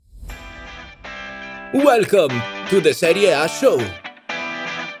Welcome to the Serie A show.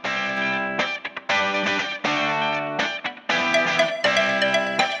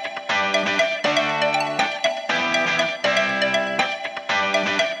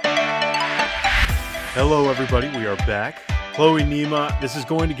 Hello, everybody. We are back. Chloe, Nima, this is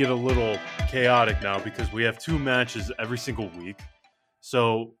going to get a little chaotic now because we have two matches every single week.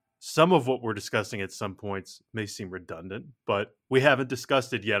 So some of what we're discussing at some points may seem redundant, but we haven't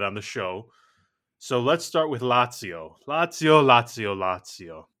discussed it yet on the show. So let's start with Lazio.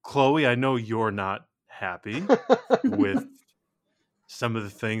 Lazio. Chloe, I know you're not happy with some of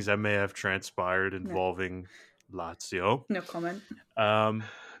the things that may have transpired involving Lazio. No comment.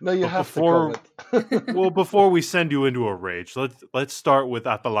 No, you have to comment. Well, before we send you into a rage, let's start with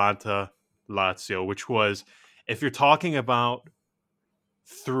Atalanta Lazio, which was, if you're talking about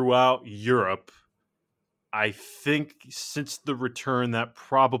throughout Europe, I think since the return that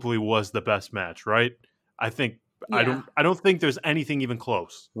probably was the best match, right? I think I don't think there's anything even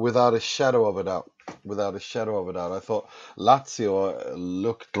close. Without a shadow of a doubt. I thought Lazio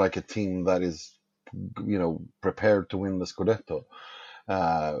looked like a team that is, prepared to win the Scudetto.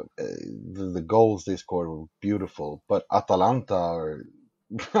 The goals they scored were beautiful, but Atalanta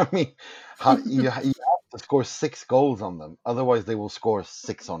you have to score 6 goals on them, otherwise they will score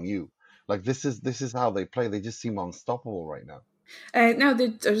 6 on you. Like this is how they play. They just seem unstoppable right now. I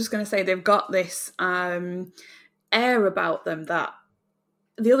was just going to say they've got this air about them that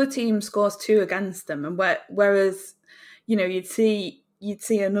the other team scores 2 against them, and whereas you'd see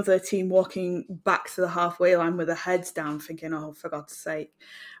another team walking back to the halfway line with their heads down, thinking, "Oh, for God's sake!"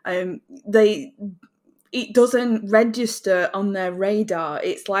 It doesn't register on their radar.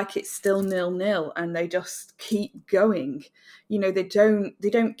 It's like it's still 0-0, and they just keep going. They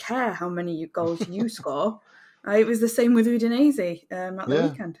don't care how many goals you score. It was the same with Udinese at the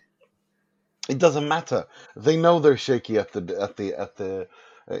weekend. It doesn't matter. They know they're shaky at the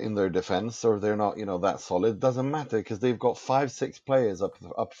in their defense, or they're not that solid. It doesn't matter because they've got 5-6 players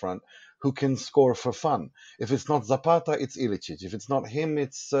up front who can score for fun. If it's not Zapata, it's Ilicic. If it's not him,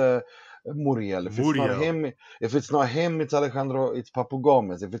 it's Muriel. If it's not him, it's Alejandro. It's Papu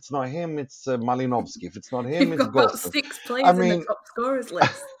Gomez. If it's not him, it's Malinovsky. If it's not him, it's You've got Gosto. 6 players in the top scorers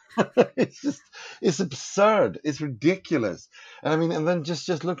list. It's absurd. It's ridiculous. And then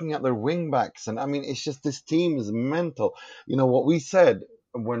just looking at their wing backs, and it's just, this team is mental. What we said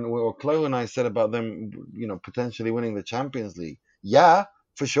when Chloe and I said about them, potentially winning the Champions League. Yeah,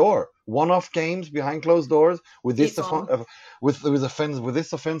 for sure. One-off games behind closed doors with this with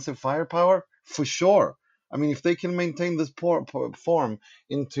this offensive firepower, for sure. If they can maintain this poor form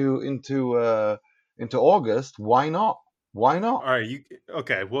into August, why not? Why not? All right,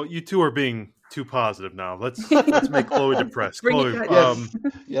 okay. Well, you two are being too positive now. Let's make Chloe depressed. Chloe,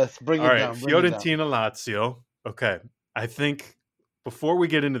 yes, bring it all down. Right, Fiorentina Lazio. Okay, I think before we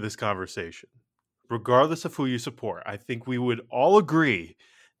get into this conversation, regardless of who you support, I think we would all agree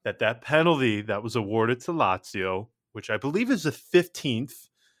that penalty that was awarded to Lazio, which I believe is the 15th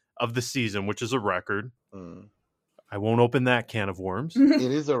of the season, which is a record. I won't open that can of worms. It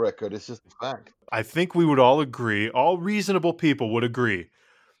is a record. It's just a fact. I think we would all agree, all reasonable people would agree,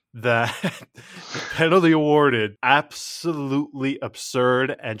 that the penalty awarded absolutely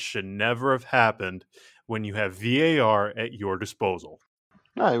absurd and should never have happened when you have VAR at your disposal.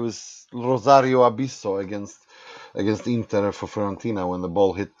 No, it was Rosario Abisso against Inter for Fiorentina when the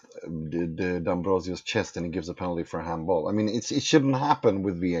ball hit D'Ambrosio's chest and he gives a penalty for a handball. It shouldn't happen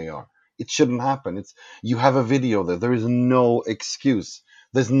with VAR. It shouldn't happen. You have a video there. There is no excuse.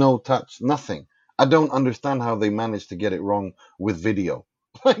 There's no touch, nothing. I don't understand how they managed to get it wrong with video.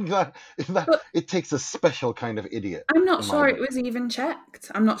 Like that, it takes a special kind of idiot. I'm not sure it was even checked.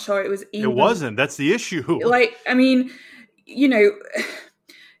 I'm not sure it was even... It wasn't. That's the issue.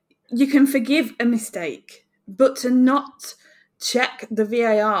 You can forgive a mistake, but to not check the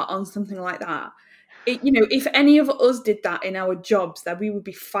VAR on something like that, if any of us did that in our jobs, then we would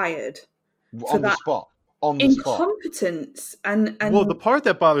be fired on the spot. Incompetence and well, the part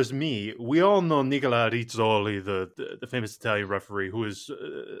that bothers me, we all know Nicola Rizzoli, the famous Italian referee, who is,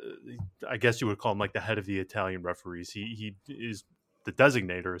 I guess you would call him like the head of the Italian referees. He is the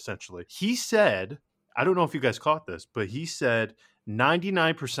designator essentially. He said, I don't know if you guys caught this, but he said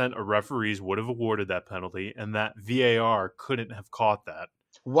 99% of referees would have awarded that penalty, and that VAR couldn't have caught that.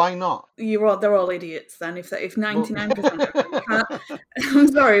 Why not? They're all idiots then. If 99% of them can't, I'm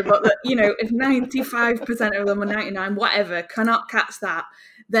sorry, but if 95% of them or 99, whatever, cannot catch that,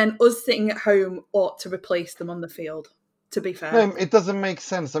 then us sitting at home ought to replace them on the field. to be fair. No, it doesn't make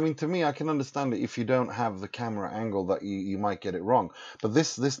sense. I mean, to me, I can understand it if you don't have the camera angle that you might get it wrong. But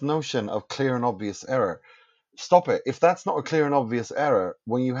this notion of clear and obvious error, stop it. If that's not a clear and obvious error,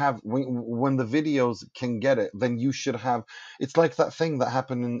 when the videos can get it, then you should have. It's like that thing that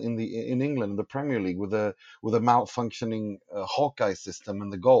happened in England, the Premier League, with a malfunctioning Hawkeye system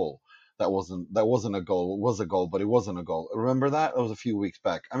and the goal. That wasn't a goal. It was a goal, but it wasn't a goal. Remember that? That was a few weeks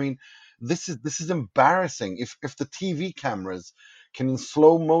back. I mean, this is embarrassing. If the TV cameras can in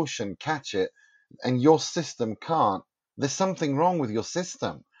slow motion catch it, and your system can't, there's something wrong with your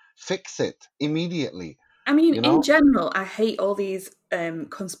system. Fix it immediately. I mean, You know? in general, I hate all these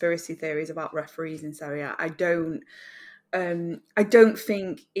conspiracy theories about referees in Serie A. I don't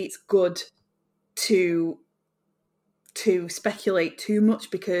think it's good to speculate too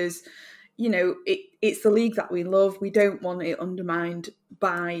much because, you know, it's the league that we love. We don't want it undermined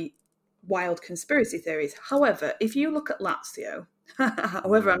by wild conspiracy theories. However, if you look at Lazio,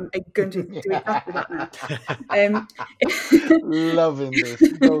 however, I'm going to do exactly that now. Loving this.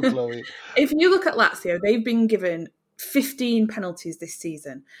 Go, Chloe. If you look at Lazio, they've been given 15 penalties this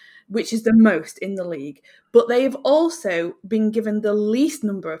season, which is the most in the league. But they have also been given the least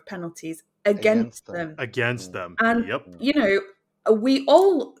number of penalties against them. Against them. And, yep. you know,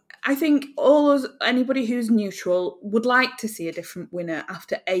 I think anybody who's neutral would like to see a different winner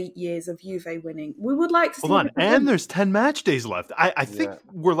after 8 years of Juve winning. We would like to see. Hold on, and there's 10 match days left. I think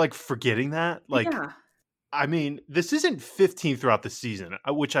we're like forgetting that. Like, yeah. I mean, this isn't 15 throughout the season,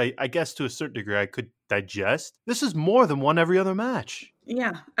 which I guess to a certain degree I could digest. This is more than one every other match.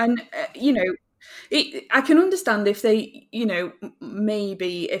 Yeah, and you know, I can understand if they, you know,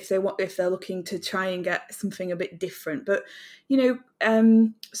 maybe if they're looking to try and get something a bit different, but you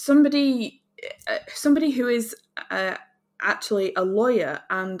know, somebody who is actually a lawyer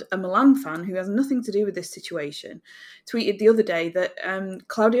and a Milan fan who has nothing to do with this situation tweeted the other day that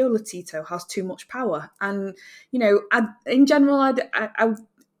Claudio Lotito has too much power, and you know, in general,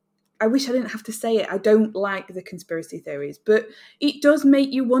 I wish I didn't have to say it. I don't like the conspiracy theories, but it does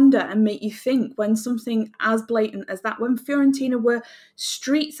make you wonder and make you think when something as blatant as that, when Fiorentina were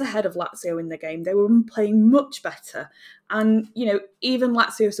streets ahead of Lazio in the game, they were playing much better. And, you know, even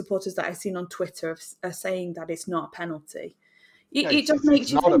Lazio supporters that I've seen on Twitter are saying that it's not a penalty. It just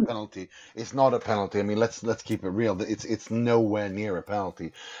makes you think. It's not a penalty. It's not a penalty. I mean, let's keep it real. It's nowhere near a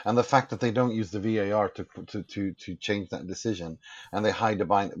penalty. And the fact that they don't use the VAR to change that decision, and they hide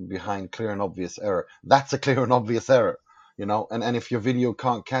behind clear and obvious error, that's a clear and obvious error. You know, and if your video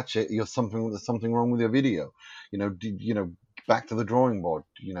can't catch it, there's something wrong with your video. You know, back to the drawing board.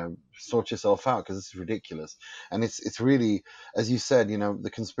 You know, sort yourself out, because it's ridiculous. And it's really, as you said, you know, the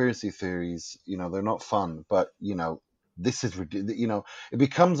conspiracy theories, you know, they're not fun, but you know, this is, you know, it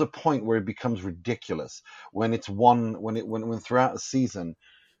becomes a point where it becomes ridiculous when when throughout the season,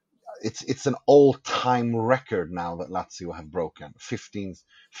 it's an all-time record now that Lazio have broken 15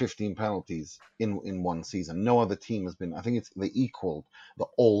 penalties in one season. No other team has been. I think they equaled the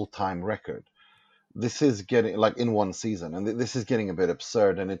all-time record. This is getting, like, in one season, and this is getting a bit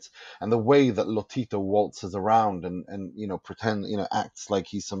absurd. And the way that Lotito waltzes around and you know, acts like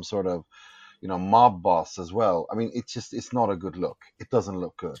he's some sort of, you know, mob boss as well. I mean, it's not a good look. It doesn't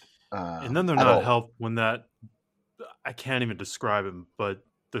look good. And then they're not helped when that, I can't even describe him, but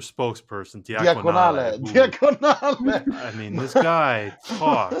their spokesperson, Diaconale. I mean, this guy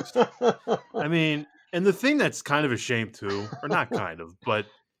talks. I mean, and the thing that's kind of a shame too, or not kind of, but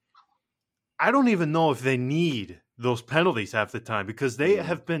I don't even know if they need those penalties half the time, because they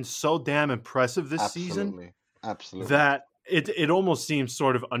have been so damn impressive this season. Absolutely. That it almost seems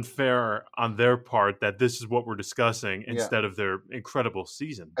sort of unfair on their part that this is what we're discussing instead of their incredible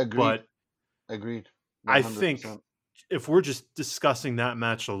season. Agreed. 100%. I think if we're just discussing that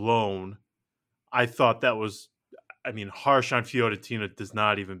match alone, I thought that was, I mean, harsh on Fiorentina does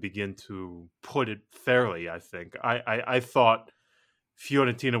not even begin to put it fairly, I think. I thought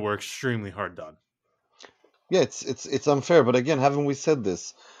Fiorentina were extremely hard done. Yeah, it's unfair, but again, haven't we said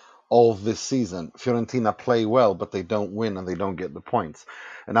this all this season? Fiorentina play well, but they don't win and they don't get the points.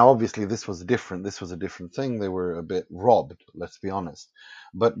 And now, obviously, this was different. This was a different thing. They were a bit robbed, let's be honest.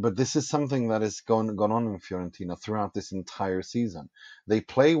 But this is something that has gone on in Fiorentina throughout this entire season. They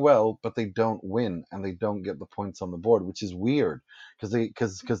play well, but they don't win and they don't get the points on the board, which is weird because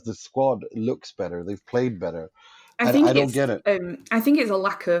the squad looks better. They've played better. I don't get it. I think it's a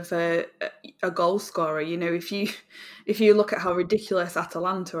lack of a goal scorer. You know, if you look at how ridiculous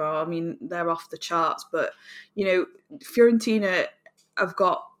Atalanta are, I mean, they're off the charts. But you know, Fiorentina have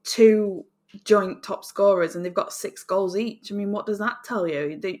got two joint top scorers, and they've got 6 goals each. I mean, what does that tell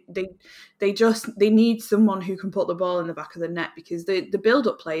you? They need someone who can put the ball in the back of the net, because the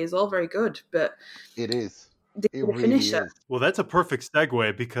build-up play is all very good, but It is. they It need a really finisher. is. Well, that's a perfect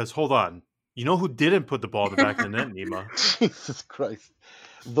segue, because hold on. You know who didn't put the ball in the back of the net, Nima? Jesus Christ.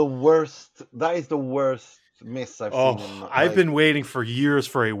 The worst. That is the worst miss I've seen in Oh, my I've life. been waiting for years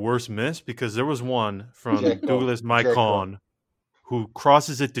for a worse miss, because there was one from Dzeko. Douglas Maicon who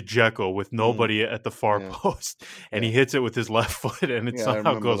crosses it to Dzeko with nobody at the far Yeah. post, and Yeah. he hits it with his left foot, and it Yeah, I somehow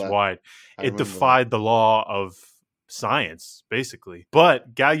remember goes that. wide. I It remember defied the law of science, basically.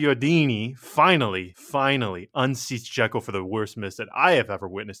 But Gagliardini finally unseats Dzeko for the worst miss that I have ever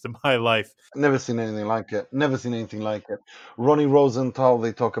witnessed in my life. Never seen anything like it. Never seen anything like it. Ronnie Rosenthal,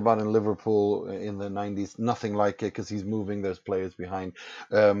 they talk about in Liverpool in the 90s. Nothing like it, because he's moving. There's players behind.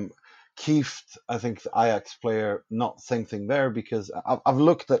 Kieft, I think the Ajax player, not same thing there, because I've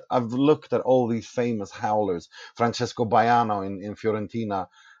looked at all these famous howlers. Francesco Baiano in Fiorentina,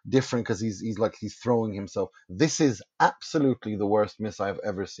 different, because he's throwing himself. This is absolutely the worst miss I've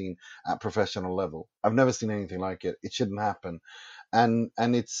ever seen at professional level. I've never seen anything like it. It shouldn't happen. And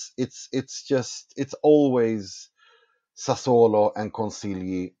it's always Sassuolo and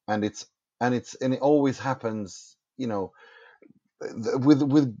Consigli, and it always happens,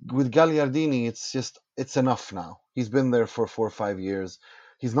 with Gagliardini. It's enough now. He's been there for 4 or 5 years.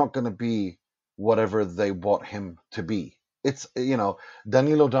 He's not going to be whatever they want him to be. It's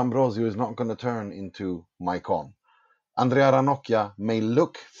Danilo D'Ambrosio is not going to turn into Maicon. Andrea Ranocchia may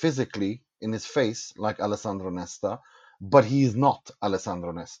look physically in his face like Alessandro Nesta, but he is not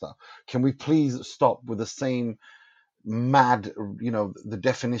Alessandro Nesta. Can we please stop with the same mad, the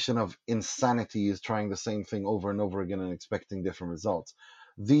definition of insanity is trying the same thing over and over again and expecting different results.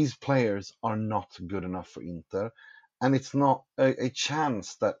 These players are not good enough for Inter, and it's not a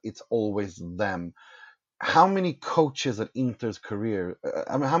chance that it's always them. How many coaches at Inter's career?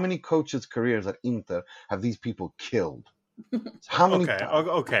 How many coaches' careers at Inter have these people killed? How many?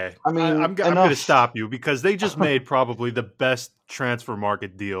 Okay. I mean, I'm going to stop you, because they just made probably the best transfer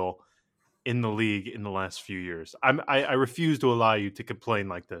market deal in the league in the last few years. I refuse to allow you to complain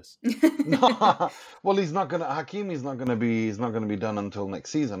like this. Well, Hakimi's not gonna be. He's not gonna be done until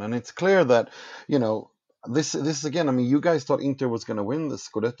next season, and it's clear that this again. I mean, you guys thought Inter was gonna win the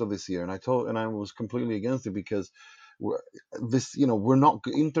Scudetto this year, and I was completely against it, because we're not.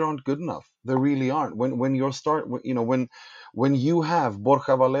 Inter aren't good enough. They really aren't. When you have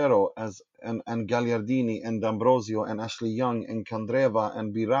Borja Valero and Gagliardini and D'Ambrosio and Ashley Young and Candreva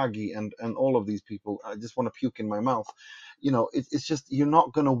and Biraghi and all of these people, I just want to puke in my mouth. It's just, you're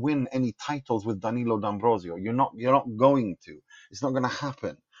not going to win any titles with Danilo D'Ambrosio. You're not going to. It's not going to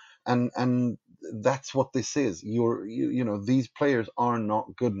happen. And that's what this is. These players are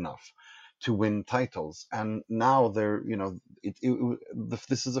not good enough to win titles, and now they're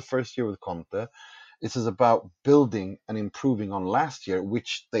this is the first year with Conte. This is about building and improving on last year,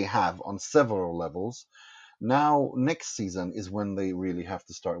 which they have on several levels. Now, next season is when they really have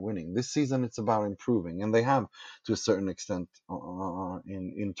to start winning. This season, it's about improving, and they have to a certain extent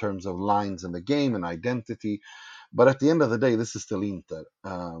in terms of lines in the game and identity. But at the end of the day, this is still Inter,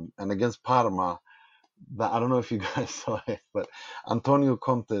 and against Parma. I don't know if you guys saw it, but Antonio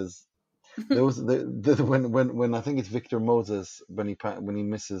Conte's. There was when I think it's Victor Moses, when he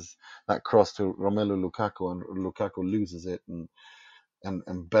misses that cross to Romelu Lukaku, and Lukaku loses it and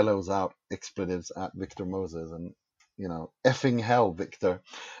bellows out expletives at Victor Moses, and effing hell, Victor.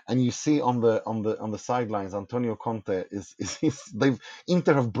 And you see on the sidelines, Antonio Conte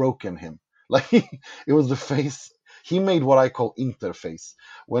Inter have broken him. Like, it was the face. He made what I call interface.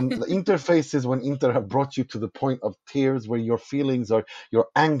 When the interface is when Inter have brought you to the point of tears, where your feelings are, you're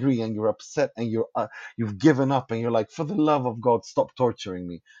angry and you're upset and you've given up and you're like, for the love of God, stop torturing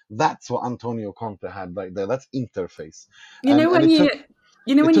me. That's what Antonio Conte had right there. That's interface. When you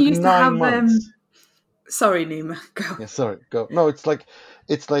used to have 9 months. Sorry, Nima, go. Yeah, sorry, go. No, it's like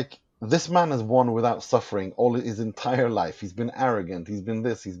this man has won without suffering all his entire life. He's been arrogant. He's been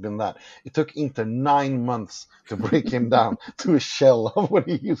this. He's been that. It took Inter 9 months to break him down to a shell of what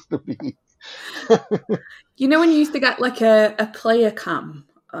he used to be. When you used to get like a player cam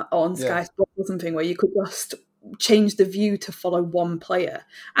on Sky Yeah. Sports or something, where you could just change the view to follow one player.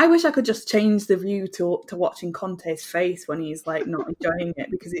 I wish I could just change the view to watching Conte's face when he's like not enjoying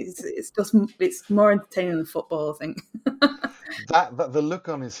it, because it's more entertaining than football, I think. That the look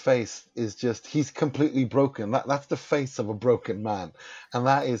on his face is just, he's completely broken. That's the face of a broken man, and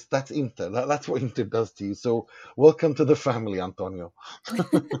that's Inter. That's what Inter does to you. So welcome to the family, Antonio.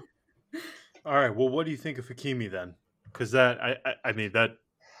 All right. Well, what do you think of Hakimi then? Because that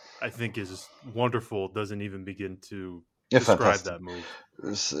I think is wonderful doesn't even begin to Yeah, describe fantastic. that move.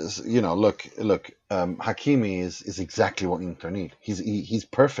 Look, Hakimi is exactly what Inter need. He's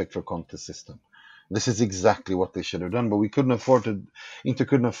perfect for Conte's system. This is exactly what they should have done, but Inter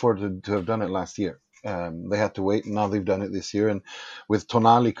couldn't afford to have done it last year. They had to wait, and now they've done it this year. And with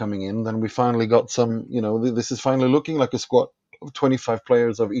Tonali coming in, then we finally got some. This is finally looking like a squad of 25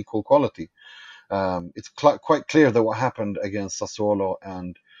 players of equal quality. It's quite clear that what happened against Sassuolo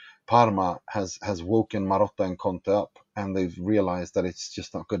and Parma has woken Marotta and Conte up, and they've realized that it's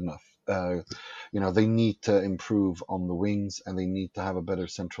just not good enough. They need to improve on the wings, and they need to have a better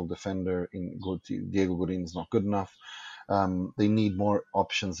central defender. Diego Godin is not good enough. They need more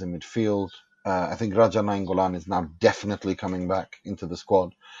options in midfield. I think Raja Nainggolan is now definitely coming back into the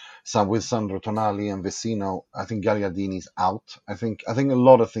squad. So with Sandro Tonali and Vecino, I think Gagliardini's out. I think a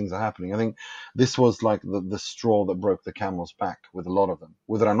lot of things are happening. I think this was like the straw that broke the camel's back with a lot of them.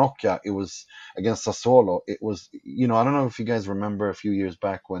 With Ranocchia, it was against Sassuolo. It was, I don't know if you guys remember a few years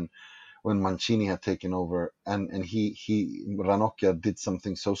back when Mancini had taken over, and Ranocchia did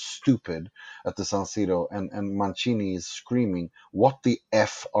something so stupid at the San Siro, and Mancini is screaming, "What the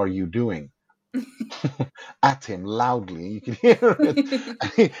F are you doing?" at him loudly. You could hear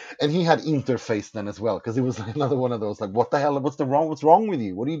it. And he had interface then as well, because it was another one of those, like, what the hell, what's wrong with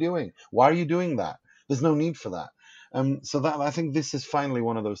you? What are you doing? Why are you doing that? There's no need for that. So that, I think this is finally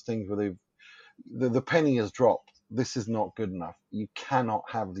one of those things where the penny has dropped. This is not good enough. You cannot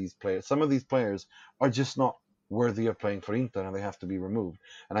have these players. Some of these players are just not worthy of playing for Inter, and they have to be removed.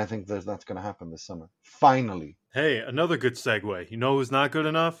 And I think that's going to happen this summer. Finally. Hey, another good segue. You know who's not good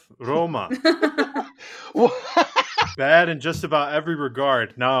enough? Roma. Bad in just about every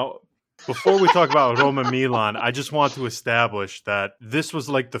regard. Now, before we talk about Roma Milan, I just want to establish that this was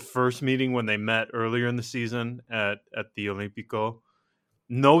like the first meeting when they met earlier in the season at the Olimpico.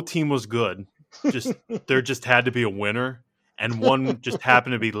 No team was good. There just had to be a winner, and one just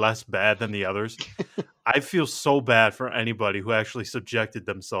happened to be less bad than the others. I feel so bad for anybody who actually subjected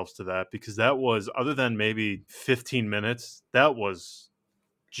themselves to that, because that was, other than maybe 15 minutes, that was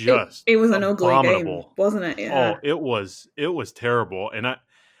just it was an ugly game, abominable. wasn't it? Yeah. Oh, it was terrible. And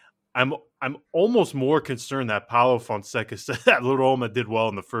I'm almost more concerned that Paulo Fonseca said that Roma did well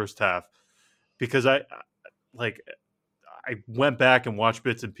in the first half, because I went back and watched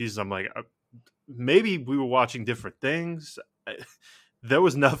bits and pieces. I'm like, maybe we were watching different things. There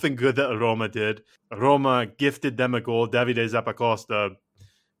was nothing good that Roma did. Roma gifted them a goal. Davide Zappacosta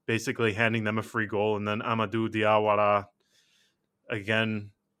basically handing them a free goal, and then Amadou Diawara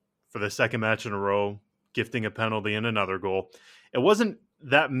again for the second match in a row, gifting a penalty and another goal. It wasn't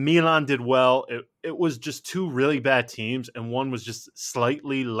that Milan did well. It was just two really bad teams, and one was just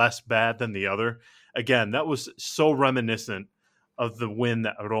slightly less bad than the other. Again, that was so reminiscent of the win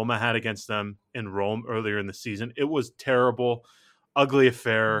that Roma had against them in Rome earlier in the season. It was terrible, ugly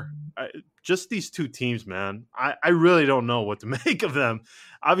affair. Just these two teams, man. I really don't know what to make of them.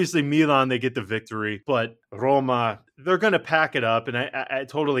 Obviously, Milan, they get the victory, but Roma, they're going to pack it up. And I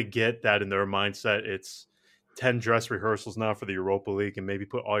totally get that in their mindset. It's 10 dress rehearsals now for the Europa League, and maybe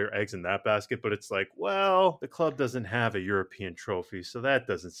put all your eggs in that basket. But it's like, well, the club doesn't have a European trophy, so that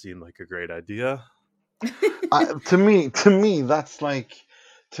doesn't seem like a great idea. To me,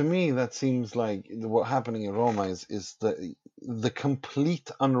 that seems like what happening in Roma is the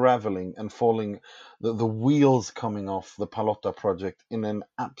complete unraveling and falling, the wheels coming off the Palotta project in an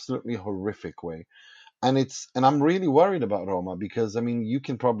absolutely horrific way. And I'm really worried about Roma, because I mean, you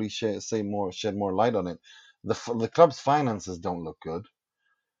can probably shed more light on it. The club's finances don't look good.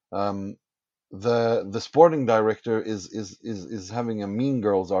 The sporting director is having a mean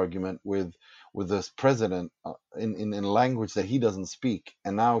girls argument with this president in language that he doesn't speak,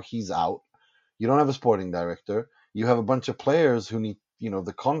 and now he's out. You don't have a sporting director. You have a bunch of players who need,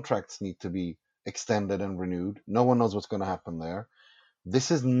 the contracts need to be extended and renewed. No one knows what's going to happen there.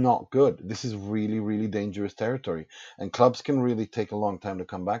 This is not good. This is really, really dangerous territory, and clubs can really take a long time to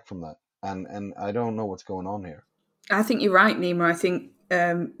come back from that. And I don't know what's going on here. I think you're right, Nima. I think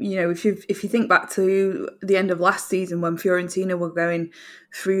if you think back to the end of last season when Fiorentina were going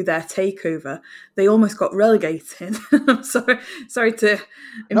through their takeover, they almost got relegated. I'm sorry to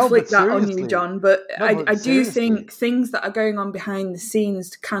inflict that on you, John, but I do think things that are going on behind the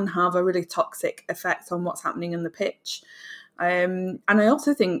scenes can have a really toxic effect on what's happening in the pitch. And I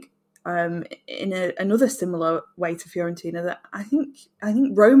also think, in another similar way to Fiorentina, that I think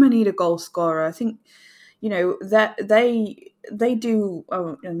Roma need a goal scorer. I think, that they do.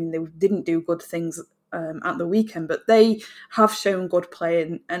 Oh, I mean, they didn't do good things at the weekend, but they have shown good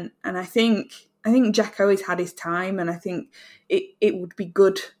play, and I think Dzeko has had his time, and I think it would be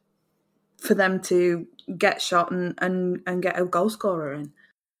good for them to get shot and get a goal scorer in.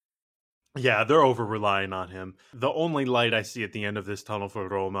 Yeah, they're over-relying on him. The only light I see at the end of this tunnel for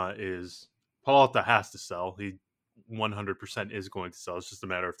Roma is Pallotta has to sell. He 100% is going to sell. It's just a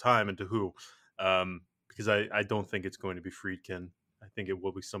matter of time and to who. Because I don't think it's going to be Friedkin. I think it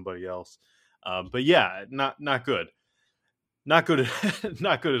will be somebody else. But yeah, not good. Not good.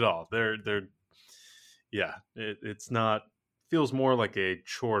 Not good at all. It's not. Feels more like a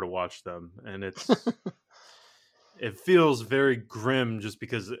chore to watch them, and it feels very grim just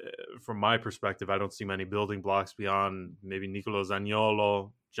because, from my perspective, I don't see many building blocks beyond maybe Nicolo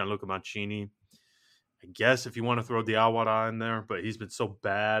Zaniolo, Gianluca Mancini. I guess if you want to throw Diawara in there, but he's been so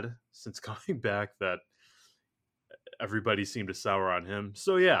bad since coming back that everybody seemed to sour on him.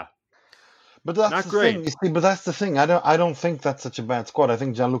 So yeah, But that's not the great. thing. You see, but that's the thing. I don't think that's such a bad squad. I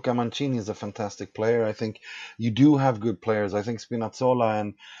think Gianluca Mancini is a fantastic player. I think you do have good players. I think Spinazzola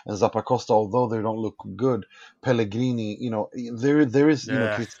and Zappacosta, although they don't look good, Pellegrini, there is,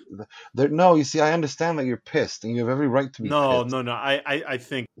 Yeah. there. No, you see, I understand that you're pissed, and you have every right to be No. pissed. I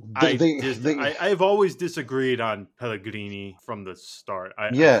think They I've always disagreed on Pellegrini from the start. I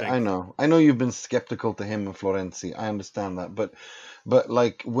Yeah, think I know. I know you've been skeptical to him and Florenzi. I understand that, but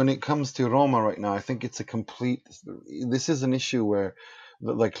like when it comes to Roma right now, I think it's a complete. This is an issue where,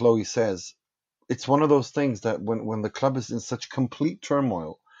 like Chloe says, it's one of those things that when the club is in such complete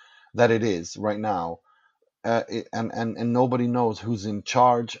turmoil that it is right now, and nobody knows who's in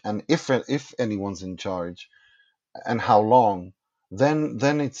charge and if anyone's in charge and how long,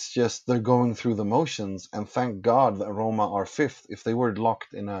 then it's just they're going through the motions. And thank God that Roma are fifth. If they were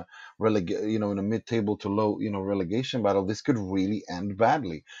locked in a in a mid-table to low, relegation battle, this could really end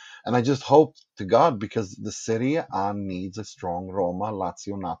badly. And I just hope to God, because the Serie A needs a strong Roma,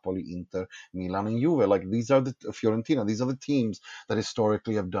 Lazio, Napoli, Inter, Milan, and Juve. Like these are the Fiorentina. These are the teams that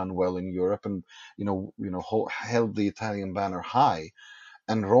historically have done well in Europe and held the Italian banner high.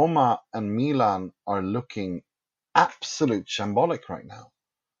 And Roma and Milan are looking absolute shambolic right now.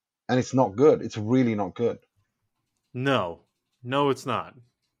 And it's not good. It's really not good. no, it's not.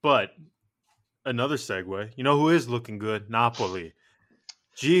 But another segue. You know who is looking good? Napoli.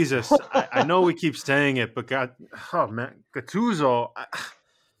 Jesus, I know we keep saying it, but Gattuso.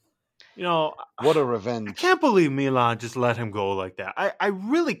 What a I revenge. can't believe Milan just let him go like that. I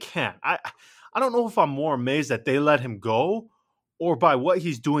really can't. I don't know if I'm more amazed that they let him go or by what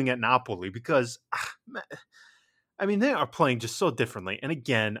he's doing at Napoli, because they are playing just so differently. And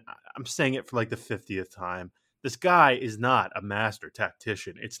again, I'm saying it for like the 50th time. This guy is not a master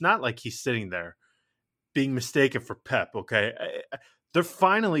tactician. It's not like he's sitting there being mistaken for Pep, okay? They're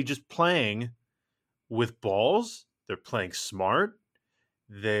finally just playing with balls. They're playing smart.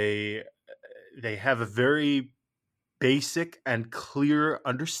 They have a very basic and clear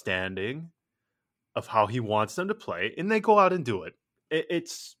understanding of how he wants them to play, and they go out and do it.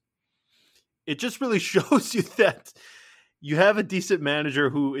 It just really shows you that you have a decent manager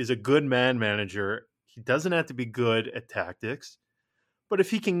who is a good man manager. He doesn't have to be good at tactics, but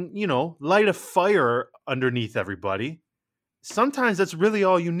if he can, light a fire underneath everybody, sometimes that's really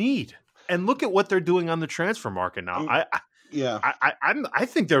all you need. And look at what they're doing on the transfer market now. I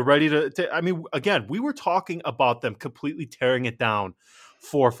think they're ready to. Again, we were talking about them completely tearing it down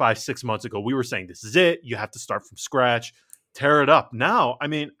 4, 5, 6 months ago. We were saying this is it. You have to start from scratch, tear it up. Now,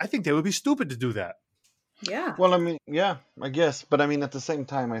 I think they would be stupid to do that. Yeah. Well, yeah, I guess. But at the same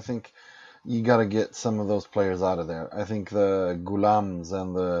time, I think you got to get some of those players out of there. I think the Gulams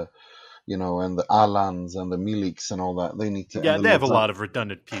and the Alans and the Miliks and all that, they need to. Yeah, they have a lot of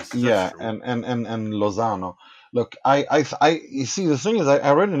redundant pieces. Yeah, and Lozano. Look, you see, the thing is,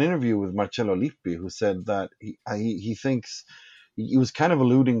 I read an interview with Marcello Lippi who said that he thinks he was kind of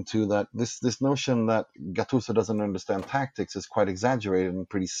alluding to that this notion that Gattuso doesn't understand tactics is quite exaggerated and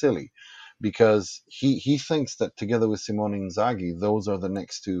pretty silly, because he thinks that together with Simone Inzaghi, those are the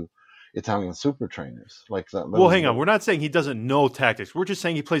next two Italian super trainers like that. Well, hang on. We're not saying he doesn't know tactics. We're just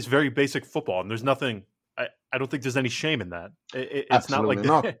saying he plays very basic football, and there's nothing. I don't think there's any shame in that. It's Absolutely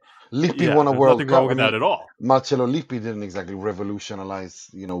not like not. Lippi won a World Cup. Nothing wrong with that at all. Marcello Lippi didn't exactly revolutionize,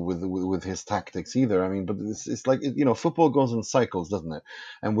 with his tactics either. But it's like, football goes in cycles, doesn't it?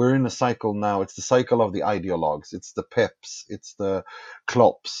 And we're in a cycle now. It's the cycle of the ideologues. It's the Peps. It's the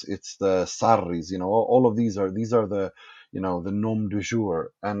Klopps. It's the Sarris. All of these are the the nom du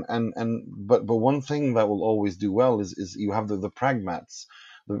jour. But one thing that will always do well is you have the pragmats.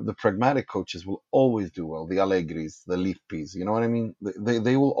 The pragmatic coaches will always do well. The Allegris, the Lippis, you know what I mean?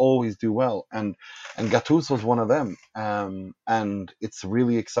 They will always do well. And Gattuso's one of them. And it's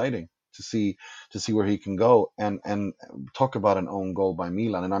really exciting. to see where he can go, and talk about an own goal by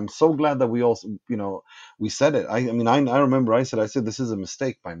Milan. And I'm so glad that we also, we said it. I mean, I remember I said this is a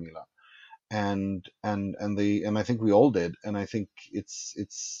mistake by Milan, and I think we all did, and I think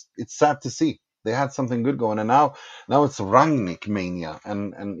it's sad to see. They had something good going, and now it's Rangnick mania,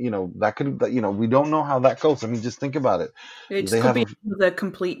 and that could, we don't know how that goes. I mean, just think about it. It just could be the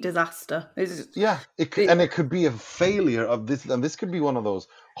complete disaster. It could be a failure of this, and this could be one of those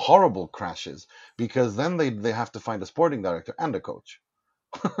horrible crashes, because then they have to find a sporting director and a coach.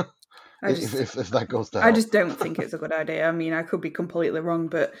 If that goes to hell. I just don't think it's a good idea. I mean, I could be completely wrong,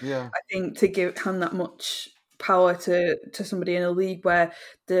 but I think to hand that much power to somebody in a league where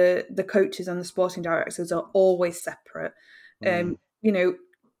the coaches and the sporting directors are always separate, I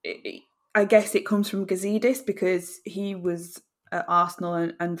guess it comes from Gazidis, because he was at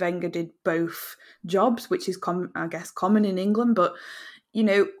Arsenal and Wenger did both jobs, which is common in England, but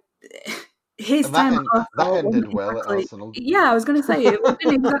his time at Arsenal, that ended well at Arsenal. Yeah, I was going to say, it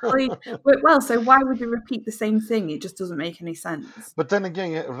didn't exactly work well, so why would you repeat the same thing? It just doesn't make any sense. But then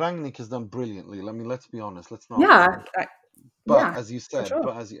again, Rangnick has done brilliantly. I mean, let's be honest. Let's not. Yeah. As you said, sure.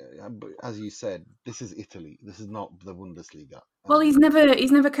 as you said, this is Italy. This is not the Bundesliga. Well, he's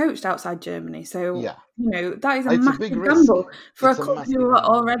never coached outside Germany, so that is a massive gamble for a club who are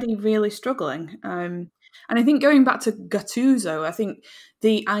already really struggling. And I think going back to Gattuso, I think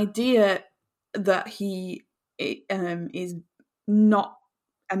the idea that he is not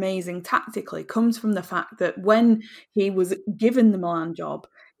amazing tactically comes from the fact that when he was given the Milan job,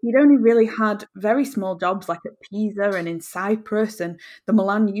 he'd only really had very small jobs like at Pisa and in Cyprus and the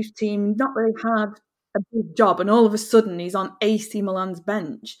Milan youth team, not really had a big job, and all of a sudden he's on AC Milan's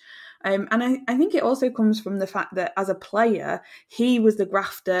bench. And I think it also comes from the fact that as a player, he was the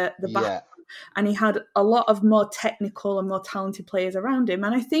grafter, the back, and he had a lot of more technical and more talented players around him.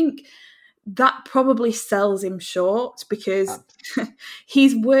 And I think that probably sells him short, because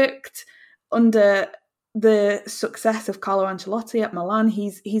he's worked under the success of Carlo Ancelotti at Milan.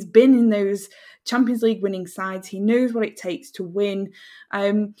 He's been in those Champions League winning sides. He knows what it takes to win.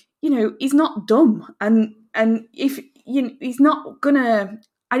 He's not dumb, and if he's not gonna,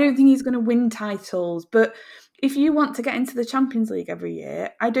 I don't think he's gonna win titles. But if you want to get into the Champions League every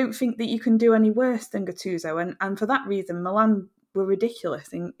year, I don't think that you can do any worse than Gattuso, and for that reason, Milan were ridiculous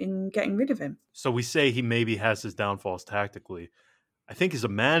in getting rid of him. So we say he maybe has his downfalls tactically. I think as a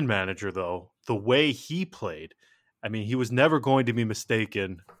man manager, though, the way he played, I mean, he was never going to be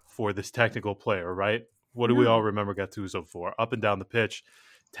mistaken for this technical player, right? What do we all remember Gattuso for? Up and down the pitch,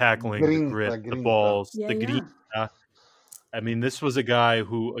 tackling, the grit, the balls, the grinta. I mean, this was a guy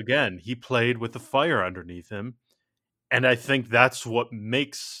who, again, he played with the fire underneath him. And I think that's what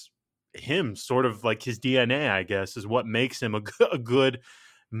makes him sort of like his DNA, I guess, is what makes him a good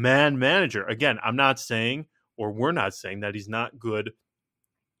man manager. Again, I'm not saying, or we're not saying, that he's not good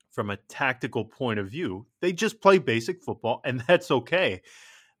from a tactical point of view. They just play basic football, and that's okay.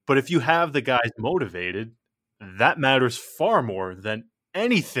 But if you have the guys motivated, that matters far more than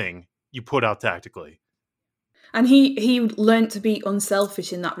anything you put out tactically. And he learned to be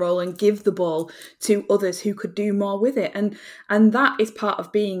unselfish in that role and give the ball to others who could do more with it. And that is part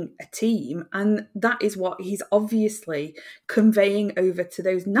of being a team. And that is what he's obviously conveying over to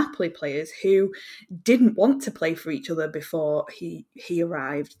those Napoli players who didn't want to play for each other before he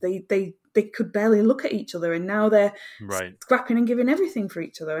arrived. They could barely look at each other, and now they're scrapping and giving everything for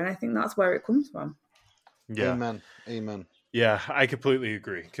each other. And I think that's where it comes from. Yeah. Amen. Yeah, I completely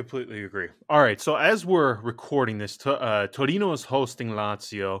agree. All right, so as we're recording this, Torino is hosting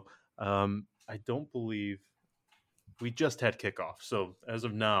Lazio. I don't believe we just had kickoff, so as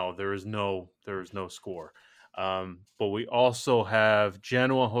of now, there is no score. But we also have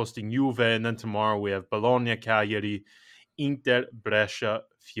Genoa hosting Juve, and then tomorrow we have Bologna, Cagliari, Inter, Brescia,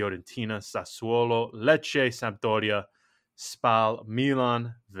 Fiorentina, Sassuolo, Lecce, Sampdoria, Spal,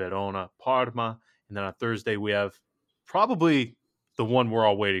 Milan, Verona, Parma, and then on Thursday we have probably the one we're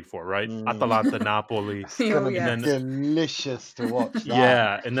all waiting for, right? Atalanta, Napoli. It's going to be delicious to watch that.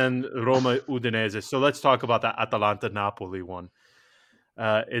 Yeah, and then Roma, Udinese. So let's talk about that Atalanta-Napoli one.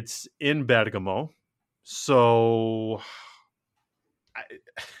 It's in Bergamo. So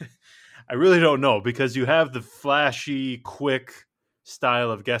I really don't know, because you have the flashy, quick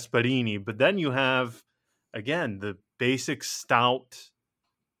style of Gasparini, but then you have, again, the basic stout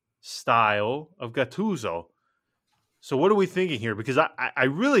style of Gattuso. So what are we thinking here? Because I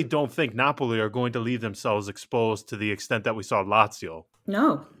really don't think Napoli are going to leave themselves exposed to the extent that we saw Lazio.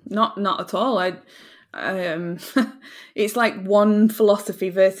 No, not at all. It's like one philosophy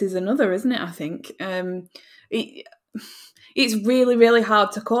versus another, isn't it? I think it's really, really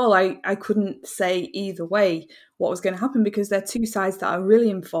hard to call. I couldn't say either way what was going to happen because they're two sides that are really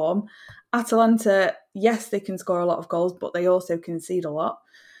in form. Atalanta, yes, they can score a lot of goals, but they also concede a lot.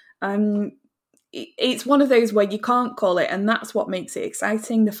 It's one of those where you can't call it, and that's what makes it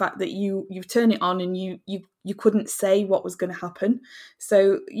exciting. The fact that you turn it on and you couldn't say what was going to happen.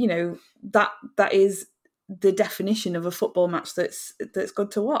 So that is the definition of a football match that's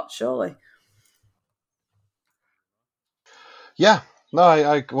good to watch. Surely. Yeah, no,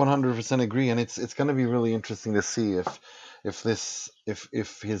 I 100% agree, and it's going to be really interesting to see if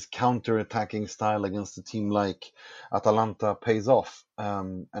his counter-attacking style against a team like Atalanta pays off,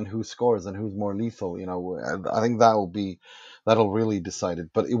 and who scores and who's more lethal. I think that'll really decide it.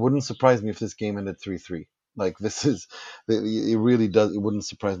 But it wouldn't surprise me if this game ended 3-3. Like it really does. It wouldn't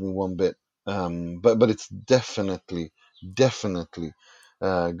surprise me one bit. But it's definitely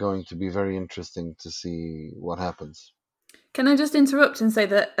going to be very interesting to see what happens. Can I just interrupt and say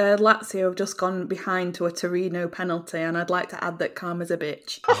that Lazio have just gone behind to a Torino penalty, and I'd like to add that Karma's a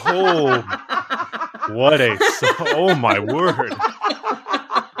bitch. Oh, oh my word!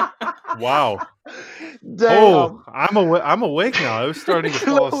 Wow. Damn. Oh, I'm awake now. I was starting to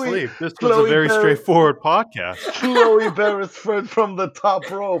fall asleep. This was a very straightforward podcast. Chloe Beresford from the top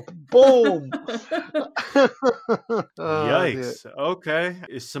rope. Boom. Yikes. Okay.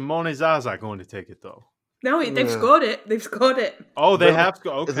 Is Simone Zaza going to take it though? No, they've scored it. They've scored it. Oh, they have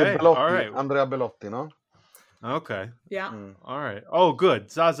scored. Okay. Is it Belotti? All right. Andrea Belotti, no? Okay. Yeah. All right. Oh, good.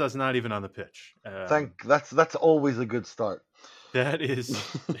 Zaza's not even on the pitch. That's always a good start. That is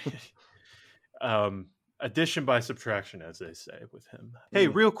addition by subtraction, as they say with him. Hey,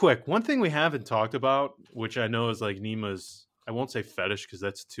 real quick, one thing we haven't talked about, which I know is like Nima's, I won't say fetish because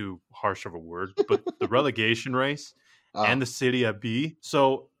that's too harsh of a word, but the relegation race and the Serie B.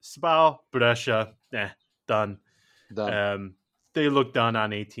 So Spal, Brescia, done. They look done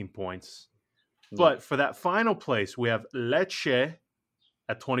on 18 points. But for that final place, we have Lecce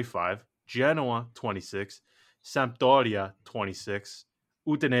at 25, Genoa 26, Sampdoria 26,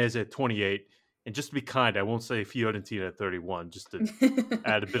 Udinese 28. And just to be kind, I won't say Fiorentina at 31, just to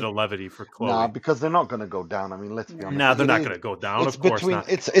add a bit of levity for Chloe. No, because they're not going to go down. I mean, let's be honest. No, they're not going to go down. Of course not.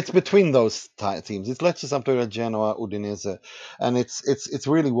 It's between those teams. It's Lecce, Sampdoria, Genoa, Udinese, and it's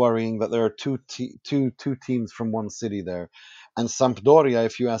really worrying that there are two teams from one city there. And Sampdoria,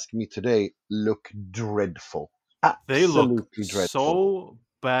 if you ask me today, look dreadful. They look dreadful. So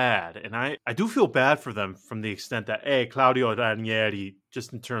bad, and I do feel bad for them from the extent that Claudio Ranieri,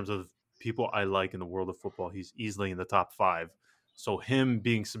 just in terms of people I like in the world of football, he's easily in the top 5. So him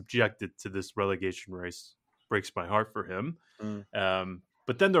being subjected to this relegation race breaks my heart for him.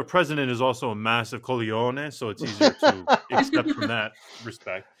 But then their president is also a massive coglione, so it's easier to accept from that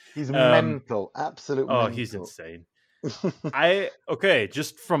respect. He's mental, absolute mental. He's insane.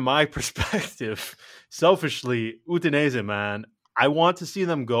 Just from my perspective, selfishly, Udinese, man, I want to see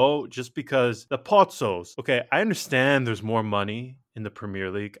them go just because the Pozzos. Okay, I understand there's more money in the Premier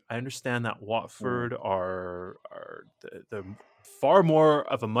League. I understand that Watford are the far more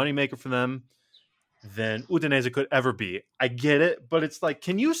of a moneymaker for them than Udinese could ever be. I get it, but it's like,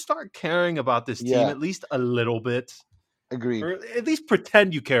 can you start caring about this team at least a little bit? Agreed. Or at least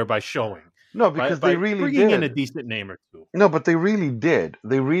pretend you care by showing. No, because they really bringing did. in a decent name or two. No, but they really did.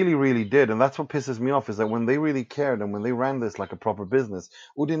 They really, really did. And that's what pisses me off, is that when they really cared and when they ran this like a proper business,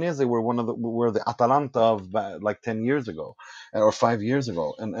 Udinese were the Atalanta of like 10 years ago or 5 years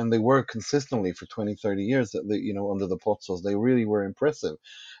ago. And they were consistently for 20, 30 years that under the Pozzos. They really were impressive.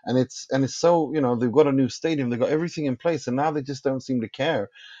 And it's so, they've got a new stadium, they've got everything in place, and now they just don't seem to care.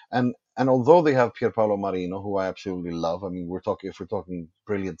 And although they have Pierpaolo Marino, who I absolutely love, I mean, if we're talking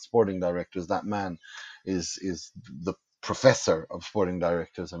brilliant sporting directors, that man is the professor of sporting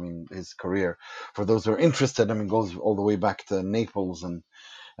directors. I mean, his career, for those who are interested, I mean, goes all the way back to Naples and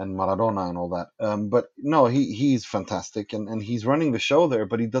Maradona and all that. But no, he's fantastic, and he's running the show there,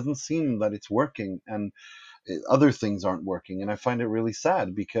 but it doesn't seem that it's working, and other things aren't working. And I find it really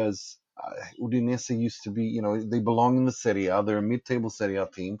sad because Udinese used to be, they belong in the Serie A. They're a mid-table Serie A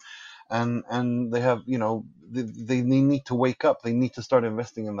team. And they have, they need to wake up. They need to start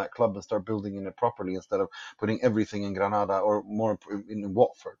investing in that club and start building in it properly instead of putting everything in Granada or more in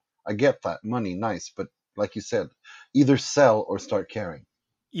Watford. I get that. Money, nice. But like you said, either sell or start caring.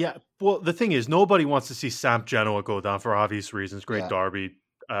 Yeah. Well, the thing is, nobody wants to see Samp Genoa go down for obvious reasons. Great derby.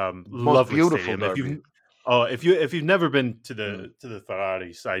 Lovely beautiful stadium. Derby. If you've never been to the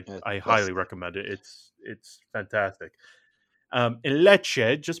Ferrari site, I highly recommend it. It's fantastic. In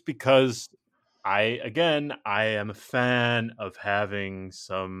Lecce, just because I am a fan of having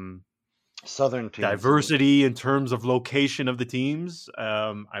some Southern teams. diversity in terms of location of the teams.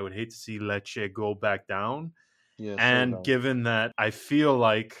 I would hate to see Lecce go back down. Yeah, And so given that I feel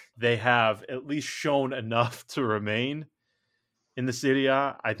like they have at least shown enough to remain in the Serie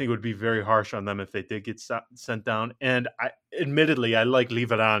A, I think it would be very harsh on them if they did get sent down. And admittedly, I like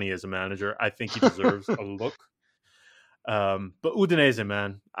Liverani as a manager. I think he deserves a look. But Udinese,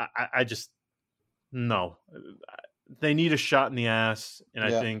 man, I just, no. They need a shot in the ass, and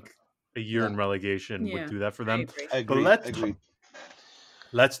I think a year in relegation would do that for them. Agreed.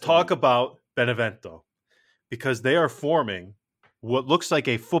 Let's talk about Benevento, because they are forming what looks like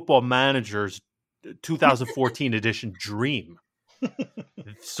a Football Manager's 2014 edition dream.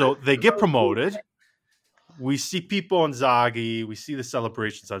 So they get promoted. We see people on Zaghi. We see the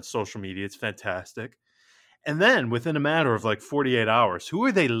celebrations on social media. It's fantastic. And then within a matter of like 48 hours, who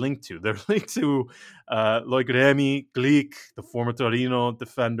are they linked to? They're linked to Remy Glick, the former Torino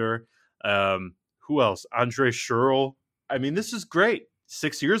defender. Who else? Andre Schurrle. I mean, this is great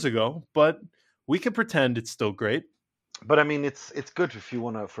 6 years ago, but we can pretend it's still great. But I mean, it's good if you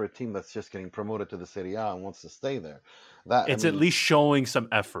want to, for a team that's just getting promoted to the Serie A and wants to stay there. It's at least showing some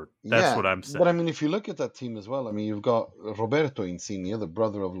effort. That's what I'm saying. But I mean, if you look at that team as well, I mean, you've got Roberto Insigne, the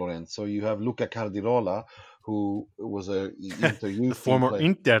brother of Lorenzo. You have Luca Cardirola, who was a Inter youth the former player.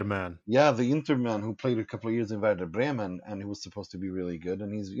 Inter man. Yeah, the Inter man who played a couple of years in Werder Bremen, and he was supposed to be really good.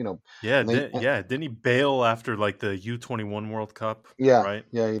 And he's, didn't he bail after like the U21 World Cup? Yeah, right.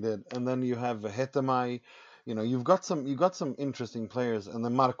 Yeah, he did. And then you have Hetemai. You've got some interesting players, and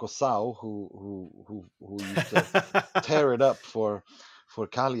then Marco Sau, who used to tear it up for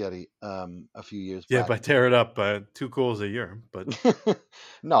Cagliari a few years back. Yeah, but tear it up 2 goals a year. But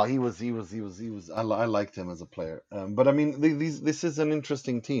no, he was. I liked him as a player. But I mean, this is an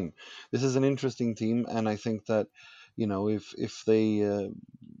interesting team. This is an interesting team, and I think that if they.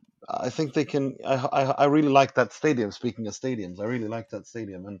 I think they can. I really like that stadium. Speaking of stadiums, I really like that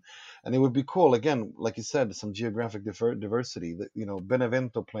stadium, and it would be cool. Again, like you said, some geographic diversity. That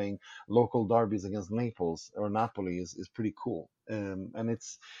Benevento playing local derbies against Naples or Napoli is pretty cool. And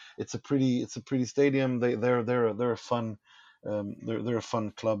it's a pretty stadium. They're a fun they're a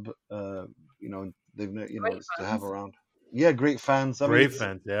fun club. They've to have around. Yeah, great fans. Great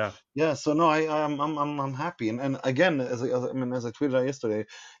fans, yeah. Yeah, so no, I'm happy, and again, as I tweeted out yesterday,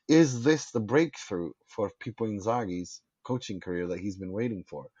 is this the breakthrough for Pippo Inzaghi's coaching career that he's been waiting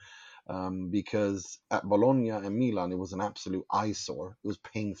for? Because at Bologna and Milan, it was an absolute eyesore. It was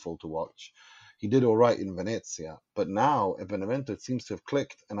painful to watch. He did all right in Venezia, but now at Benevento, it seems to have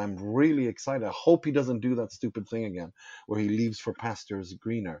clicked, and I'm really excited. I hope he doesn't do that stupid thing again, where he leaves for pastures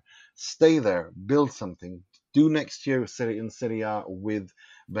greener. Stay there, build something. Do next year in Serie A with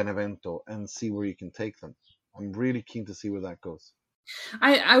Benevento and see where you can take them. I'm really keen to see where that goes.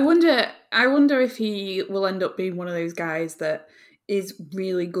 I wonder if he will end up being one of those guys that is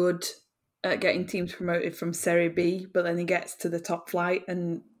really good at getting teams promoted from Serie B, but then he gets to the top flight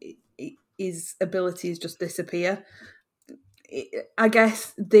and his abilities just disappear. I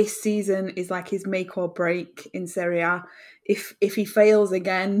guess this season is like his make or break in Serie A. If he fails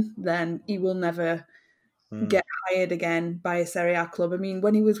again, then he will never get hired again by a Serie A club. I mean,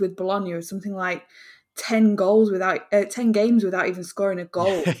 when he was with Bologna, it was something like 10 games without even scoring a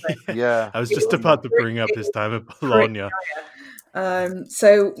goal. Yeah, I was just about to bring up his time at Bologna.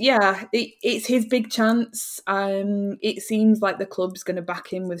 So yeah, it's his big chance. It seems like the club's going to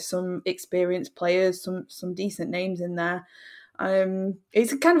back him with some experienced players, some decent names in there.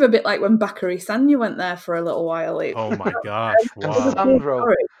 It's kind of a bit like when Bakary Sagna went there for a little while. Oh my gosh! Wow.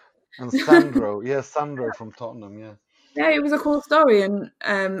 Sandro from Tottenham. Yeah, it was a cool story, and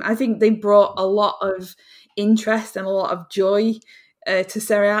I think they brought a lot of interest and a lot of joy to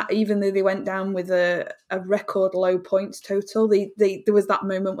Serie A, even though they went down with a record low points total. There was that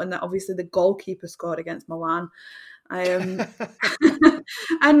moment when obviously the goalkeeper scored against Milan. And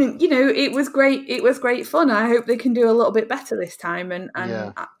it was great. It was great fun. I hope they can do a little bit better this time. And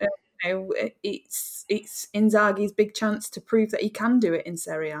it's Inzaghi's big chance to prove that he can do it in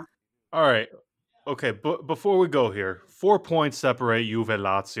Serie A. All right. Okay, but before we go here, 4 points separate Juve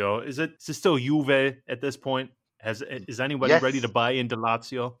Lazio. Is it still Juve at this point? Is anybody ready to buy into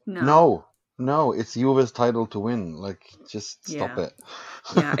Lazio? No, it's Juve's title to win. Like, just stop it.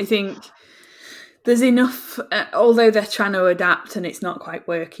 Yeah, I think there's enough, although they're trying to adapt and it's not quite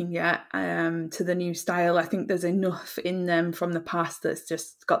working yet to the new style. I think there's enough in them from the past that's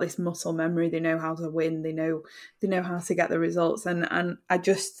just got this muscle memory. They know how to win. They know how to get the results. And I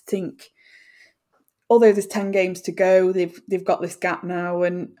just think, although there's 10 games to go, they've got this gap now,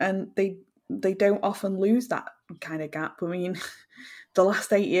 and they don't often lose that kind of gap. I mean, the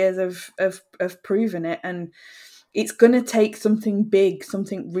last 8 years of proving it. And it's going to take something big,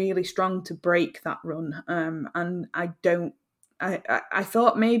 something really strong to break that run. And I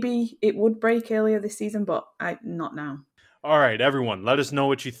thought maybe it would break earlier this season, but not now. All right, everyone, let us know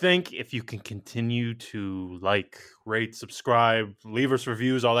what you think. If you can continue to like, rate, subscribe, leave us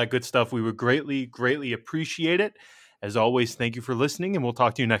reviews, all that good stuff, we would greatly, greatly appreciate it. As always, thank you for listening, and we'll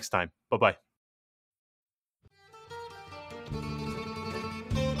talk to you next time. Bye-bye.